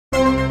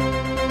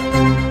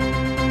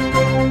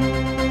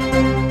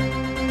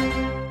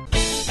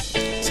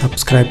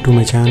Subscribe to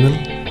my channel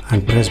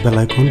and press bell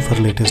icon for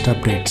latest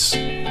updates.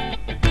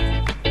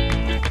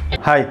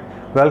 Hi,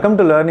 welcome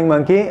to Learning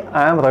Monkey.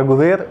 I am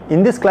Raghuveer.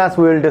 In this class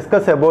we will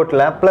discuss about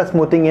Laplace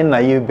smoothing in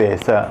naive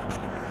Bayes.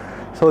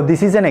 So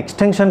this is an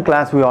extension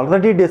class. We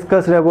already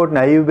discussed about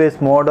naive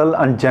Bayes model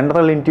and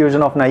general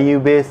intuition of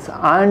naive Bayes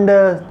and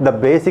the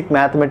basic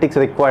mathematics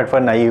required for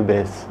naive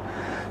Bayes.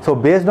 So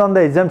based on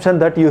the assumption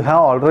that you have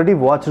already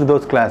watched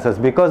those classes,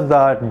 because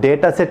the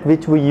data set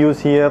which we use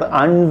here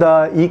and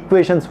the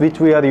equations which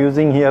we are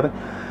using here,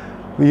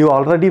 you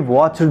already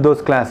watched those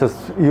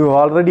classes, you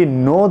already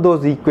know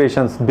those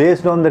equations.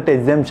 Based on that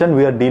assumption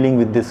we are dealing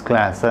with this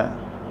class.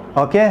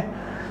 Okay,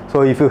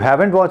 so if you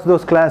haven't watched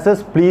those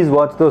classes, please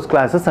watch those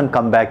classes and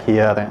come back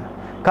here.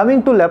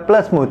 Coming to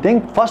Laplace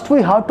smoothing, first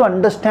we have to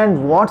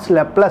understand what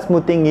Laplace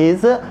smoothing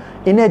is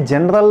in a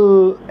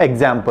general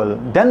example.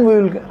 Then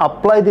we will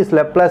apply this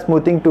Laplace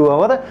smoothing to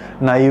our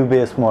naive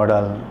Bayes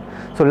model.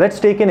 So let's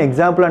take an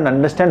example and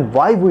understand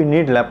why we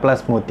need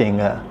Laplace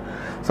smoothing.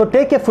 So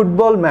take a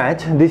football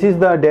match. This is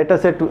the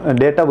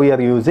data we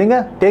are using.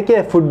 Take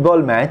a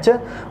football match.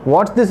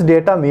 What's this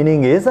data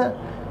meaning is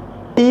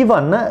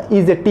T1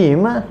 is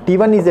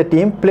a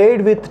team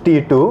played with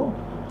T2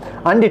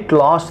 and it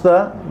lost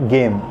the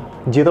game.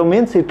 0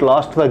 means it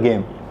lost the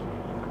game.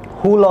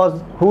 Who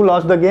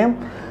lost the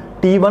game?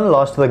 T1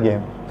 lost the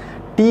game.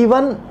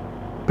 T1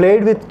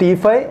 played with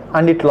T5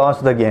 and it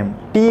lost the game.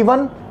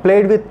 T1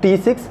 played with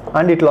T6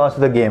 and it lost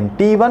the game.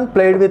 T1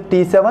 played with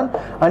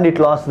T7 and it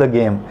lost the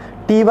game.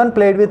 T1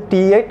 played with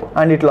T8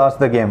 and it lost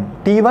the game.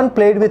 T1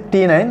 played with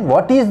T9.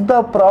 What is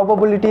the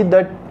probability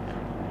that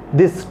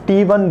this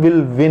T1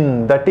 will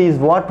win? That is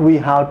what we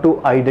have to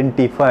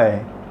identify.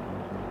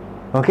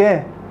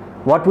 Okay,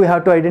 what we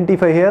have to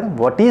identify here?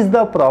 What is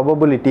the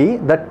probability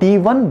that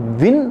T1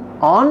 win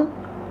on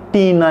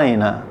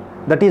T9?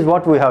 That is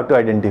what we have to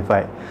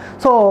identify.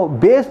 So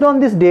based on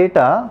this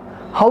data,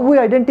 how we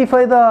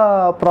identify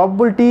the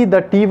probability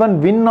that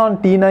T1 win on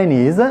T9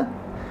 is,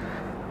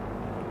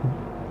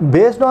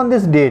 based on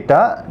this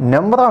data,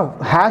 number of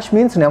hash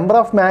means number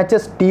of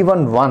matches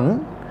T1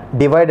 won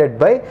divided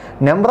by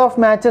number of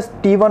matches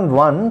T1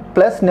 won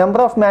plus number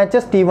of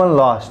matches T1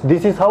 lost.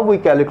 This is how we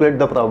calculate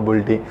the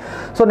probability.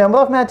 So number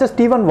of matches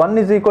T1 won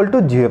is equal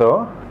to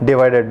 0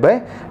 divided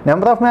by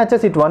number of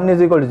matches it won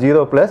is equal to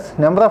 0 plus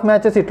number of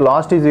matches it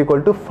lost is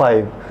equal to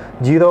 5.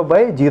 0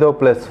 by 0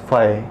 plus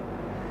 5.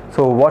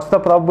 So what's the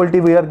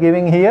probability we are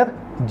giving here?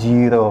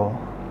 0.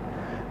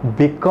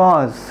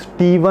 Because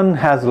T1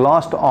 has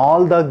lost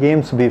all the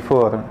games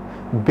before.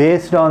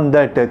 Based on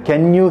that,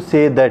 can you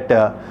say that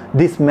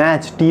this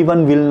match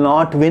T1 will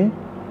not win?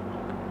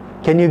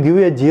 Can you give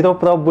a 0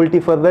 probability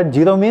for that?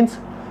 0 means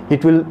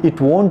it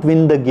won't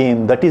win the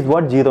game. That is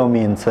what 0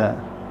 means.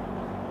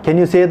 Can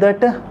you say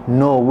that?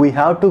 No, we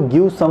have to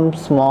give some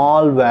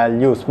small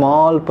value,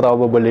 small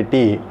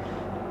probability.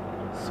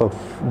 So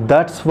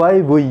that's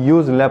why we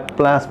use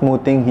Laplace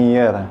smoothing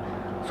here.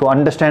 So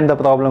understand the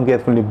problem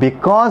carefully.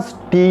 Because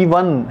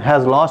T1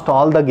 has lost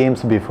all the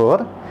games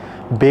before,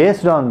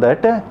 based on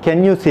that,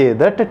 can you say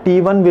that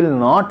T1 will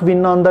not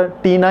win on the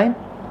T9?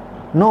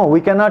 No,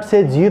 we cannot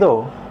say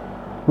 0.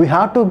 We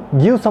have to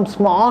give some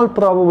small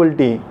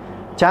probability.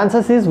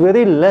 Chances is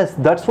very less.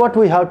 That's what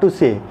we have to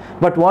say.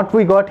 But what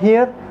we got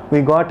here?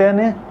 We got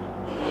a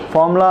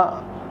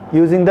formula.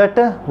 Using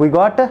that, we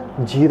got a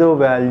 0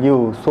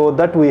 value. So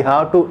that we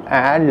have to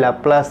add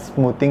Laplace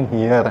smoothing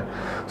here.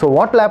 So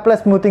what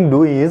Laplace smoothing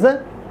do is,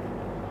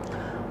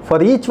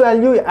 for each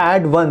value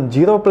add 1,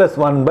 0 plus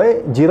 1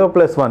 by 0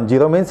 plus 1.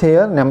 0 means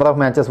here number of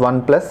matches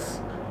 1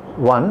 plus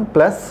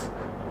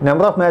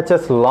number of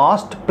matches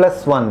lost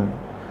plus 1.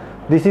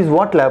 This is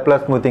what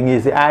Laplace smoothing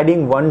is,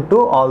 adding 1 to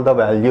all the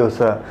values.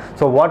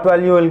 So what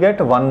value you will get?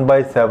 1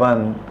 by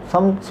 7.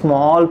 Some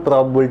small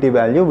probability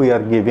value we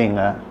are giving.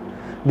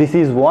 This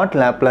is what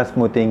Laplace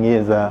smoothing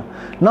is.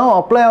 Now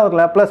apply our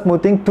Laplace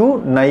smoothing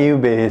to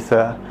naive Bayes.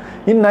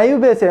 In naive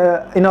Bayes,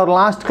 in our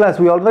last class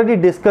we already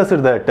discussed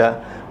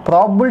that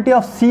probability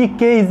of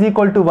Ck is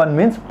equal to 1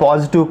 means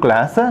positive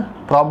class.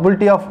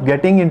 Probability of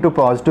getting into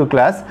positive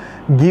class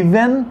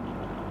given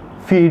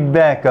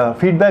feedback.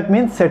 Feedback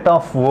means set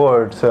of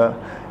words.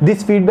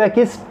 This feedback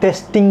is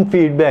testing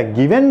feedback.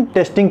 Given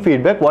testing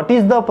feedback, what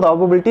is the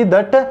probability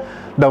that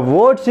the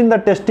words in the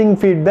testing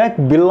feedback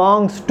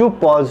belongs to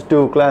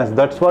positive class?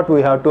 That's what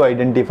we have to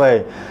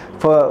identify.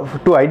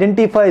 To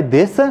identify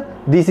this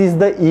is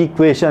the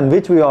equation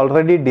which we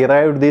already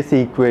derived this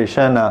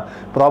equation.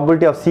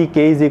 Probability of Ck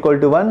is equal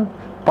to 1,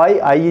 pi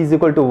I is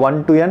equal to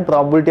 1 to n,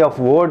 probability of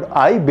word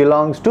I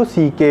belongs to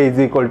Ck is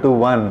equal to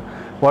 1.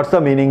 What's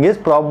the meaning is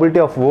probability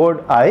of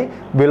word I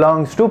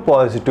belongs to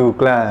positive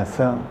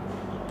class.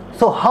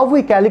 So how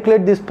we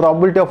calculate this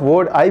probability of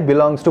word I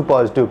belongs to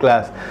positive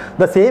class?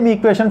 The same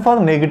equation for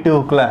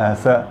negative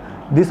class.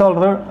 This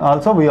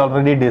also we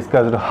already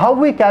discussed. How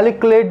we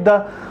calculate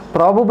the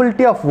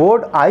probability of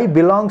word I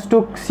belongs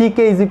to Ck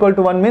is equal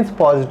to 1 means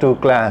positive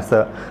class.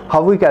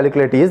 How we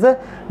calculate is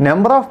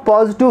number of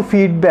positive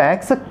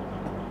feedbacks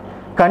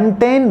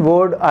contain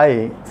word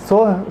I. So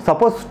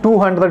suppose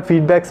 200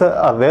 feedbacks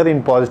are there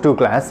in positive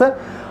class.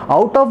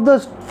 Out of the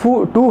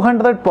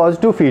 200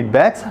 positive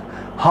feedbacks,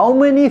 how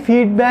many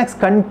feedbacks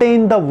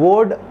contain the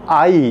word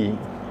I?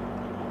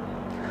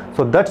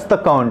 So that's the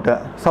count.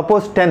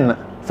 Suppose 10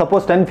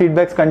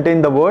 feedbacks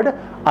contain the word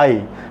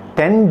I.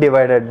 10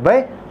 divided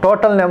by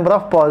total number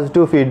of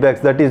positive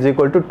feedbacks, that is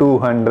equal to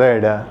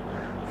 200.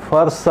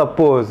 For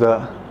suppose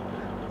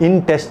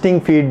in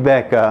testing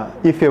feedback,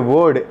 if a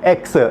word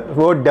X,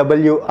 word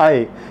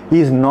WI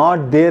is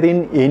not there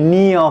in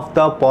any of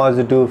the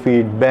positive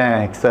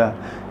feedbacks,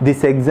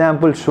 this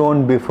example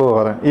shown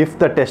before, if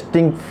the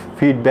testing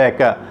feedback,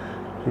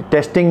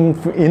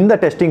 in the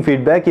testing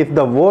feedback, if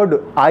the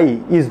word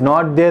I is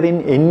not there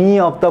in any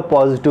of the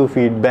positive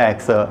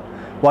feedbacks,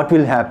 what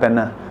will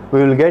happen?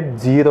 We will get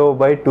 0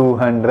 by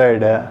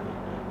 200.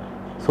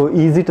 So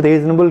is it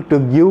reasonable to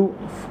give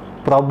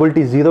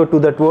probability 0 to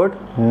that word?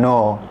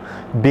 No.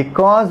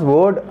 Because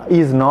word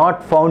is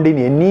not found in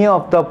any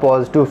of the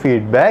positive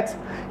feedbacks,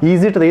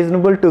 is it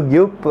reasonable to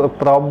give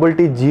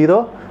probability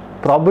 0?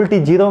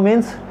 Probability 0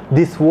 means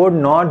this word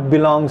not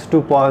belongs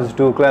to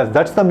positive class.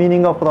 That's the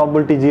meaning of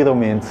probability 0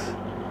 means.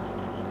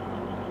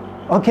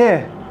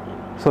 Okay.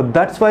 So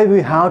that's why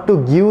we have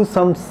to give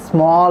some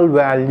small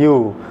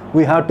value.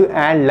 We have to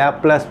add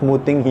Laplace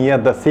smoothing here.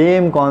 The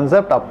same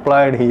concept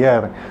applied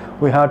here.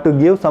 We have to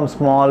give some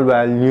small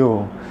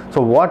value.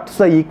 So what's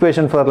the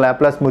equation for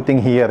Laplace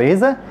smoothing here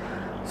is,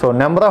 so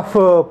number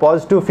of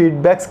positive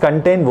feedbacks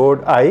contain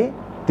word I.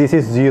 This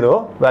is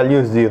 0, value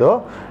is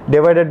 0,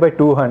 divided by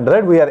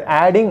 200. We are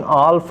adding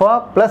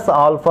alpha plus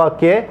alpha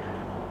k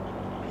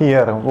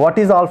here. What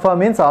is alpha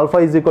means? Alpha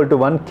is equal to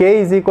 1, k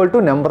is equal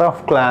to number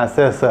of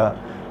classes.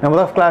 Number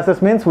of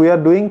classes means we are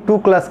doing 2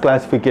 class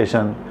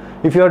classification.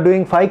 If you are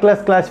doing 5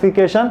 class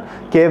classification,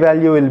 k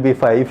value will be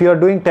 5. If you are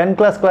doing 10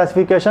 class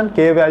classification,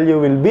 k value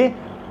will be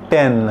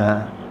 10.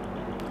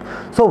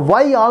 So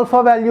why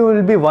alpha value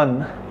will be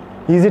 1?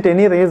 Is it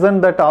any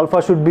reason that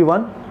alpha should be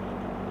 1?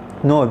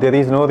 No, there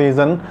is no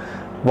reason.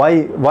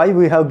 Why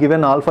we have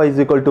given alpha is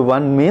equal to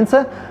 1 means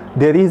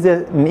there is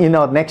in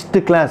our next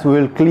class we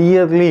will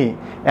clearly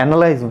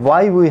analyze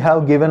why we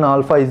have given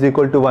alpha is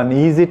equal to 1.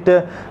 Is it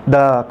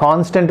the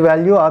constant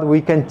value, or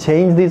we can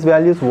change these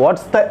values?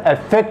 What's the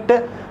effect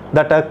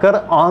that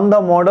occur on the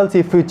models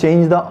if you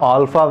change the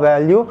alpha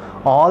value?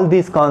 All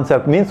these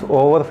concepts means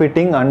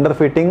overfitting,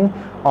 underfitting,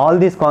 all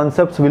these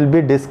concepts will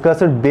be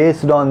discussed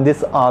based on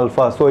this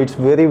alpha. So it's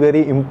very,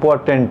 very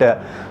important.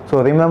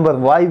 So remember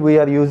why we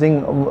are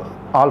using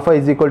alpha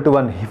is equal to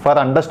 1. For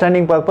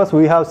understanding purpose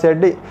we have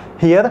said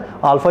here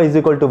alpha is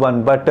equal to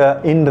 1,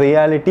 but in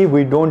reality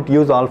we don't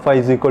use alpha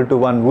is equal to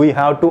 1. We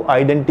have to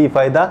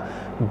identify the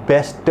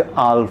best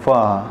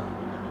alpha.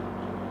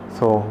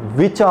 So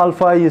which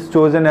alpha is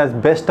chosen as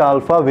best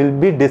alpha will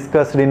be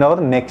discussed in our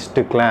next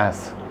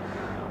class.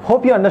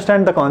 Hope you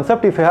understand the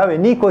concept. If you have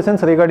any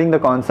questions regarding the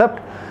concept,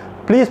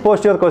 please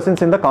post your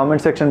questions in the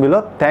comment section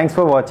below. Thanks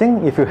for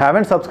watching. If you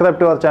haven't subscribed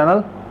to our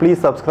channel, please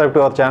subscribe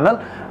to our channel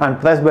and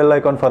press bell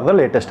icon for the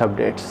latest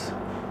updates.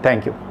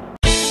 Thank you.